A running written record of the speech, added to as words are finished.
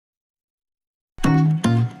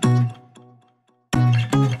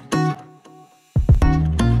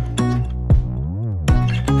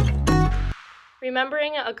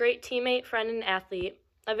Remembering a great teammate, friend, and athlete,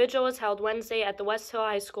 a vigil was held Wednesday at the West Hill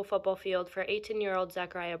High School football field for 18-year-old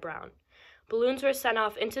Zachariah Brown. Balloons were sent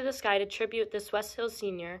off into the sky to tribute this West Hill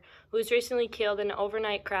senior who was recently killed in an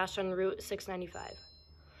overnight crash on Route 695.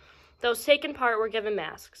 Those taking part were given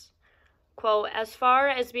masks. Quote, as far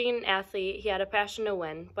as being an athlete, he had a passion to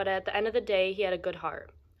win, but at the end of the day, he had a good heart.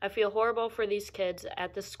 I feel horrible for these kids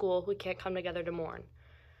at this school who can't come together to mourn.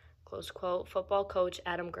 Close quote, football coach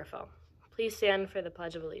Adam Griffo. Please stand for the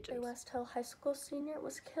Pledge of Allegiance. A West Hill High School senior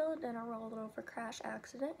was killed in a rollover crash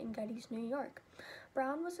accident in Gettys, New York.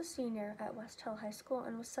 Brown was a senior at West Hill High School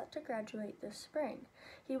and was set to graduate this spring.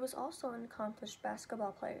 He was also an accomplished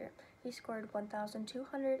basketball player. He scored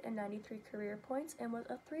 1,293 career points and was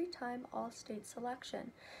a three-time All-State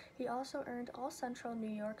selection. He also earned All-Central New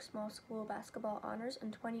York Small School basketball honors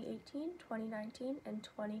in 2018, 2019, and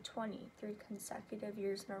 2020, 3 consecutive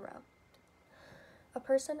years in a row. A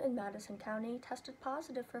person in Madison County tested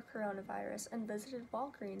positive for coronavirus and visited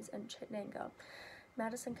Walgreens in Chittenango.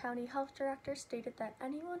 Madison County Health Director stated that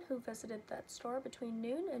anyone who visited that store between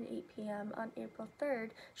noon and 8 p.m. on April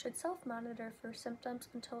 3rd should self-monitor for symptoms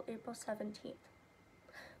until April 17th.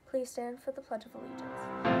 Please stand for the Pledge of Allegiance.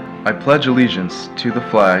 I pledge allegiance to the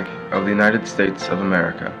flag of the United States of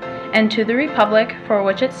America and to the republic for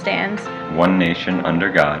which it stands, one nation under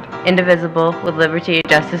God, indivisible, with liberty and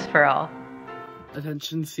justice for all.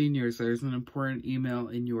 Attention seniors, there's an important email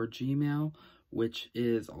in your Gmail, which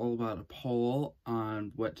is all about a poll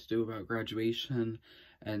on what to do about graduation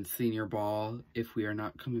and senior ball if we are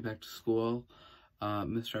not coming back to school.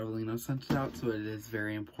 Mr. Avellino sent it out, so it is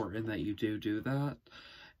very important that you do that.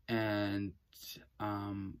 And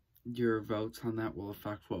your votes on that will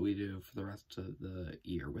affect what we do for the rest of the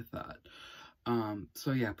year with that.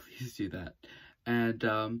 So yeah, please do that. And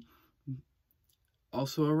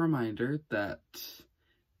also a reminder that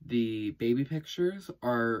the baby pictures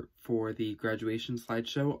are for the graduation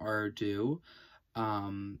slideshow are due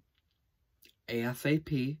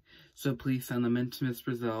ASAP, so please send them in to Miss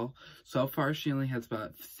Brazil. So far, she only has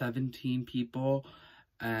about 17 people,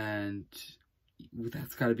 and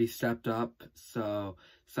that's got to be stepped up, so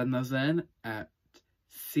send those in at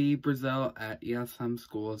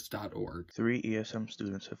cbrazil@esmschools.org. 3 ESM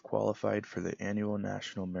students have qualified for the annual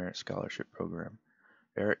National Merit Scholarship Program.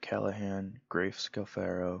 Eric Callahan, Grafe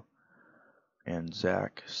Scalfaro, and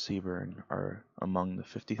Zach Seaburn are among the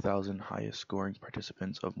 50,000 highest scoring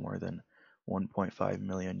participants of more than 1.5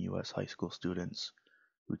 million U.S. high school students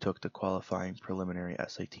who took the qualifying preliminary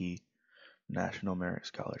SAT National Merit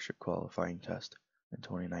Scholarship qualifying test in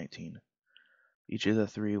 2019. Each of the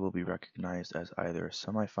 3 will be recognized as either a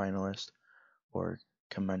semifinalist or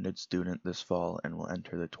commended student this fall and will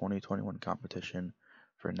enter the 2021 competition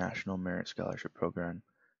for National Merit Scholarship Program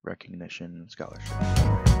recognition and scholarship.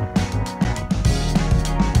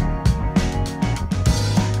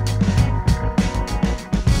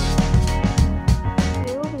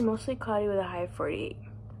 Today will be mostly cloudy with a high of 48.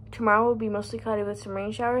 Tomorrow will be mostly cloudy with some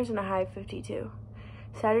rain showers and a high of 52.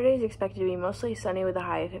 Saturday is expected to be mostly sunny with a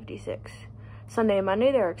high of 56. Sunday and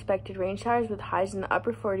Monday there are expected rain showers with highs in the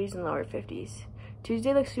upper 40s and lower 50s.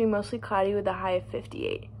 Tuesday looks to be mostly cloudy with a high of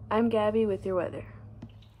 58. I'm Gabby with your weather.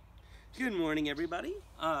 Good morning, everybody.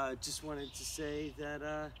 Just wanted to say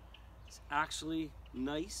that it's actually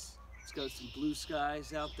nice. It's got some blue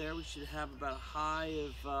skies out there. We should have about a high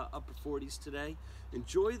of upper 40s today.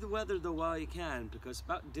 Enjoy the weather though while you can, because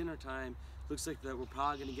about dinner time, looks like that we're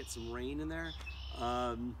probably going to get some rain in there.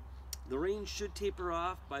 The rain should taper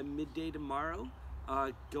off by midday tomorrow,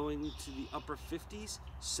 going to the upper 50s.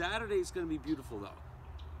 Saturday is going to be beautiful though.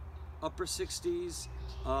 Upper 60s,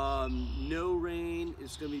 no rain.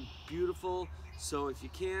 It's going to be beautiful. So if you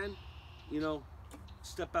can,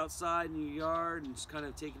 step outside in your yard and just kind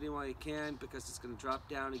of take it in while you can, because it's going to drop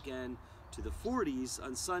down again to the 40s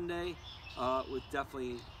on Sunday with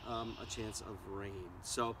definitely a chance of rain.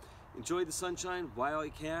 So enjoy the sunshine while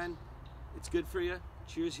you can. It's good for you,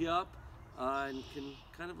 cheers you up, and can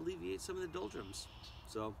kind of alleviate some of the doldrums.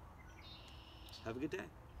 So have a good day.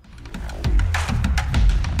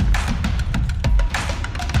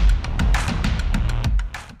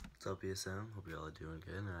 What's up, ESM? Hope you all are doing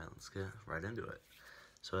good. Alright, let's get right into it.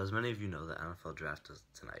 So as many of you know, the NFL draft is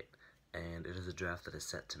tonight, and it is a draft that is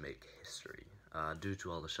set to make history. Due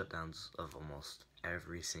to all the shutdowns of almost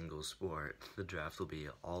every single sport, the draft will be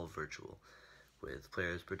all virtual, with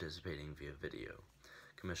players participating via video.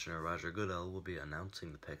 Commissioner Roger Goodell will be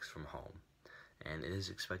announcing the picks from home, and it is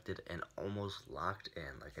expected and almost locked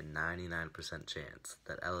in, like a 99% chance,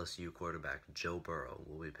 that LSU quarterback Joe Burrow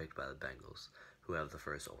will be picked by the Bengals, who have the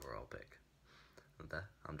first overall pick. With that,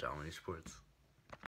 I'm John with Sports.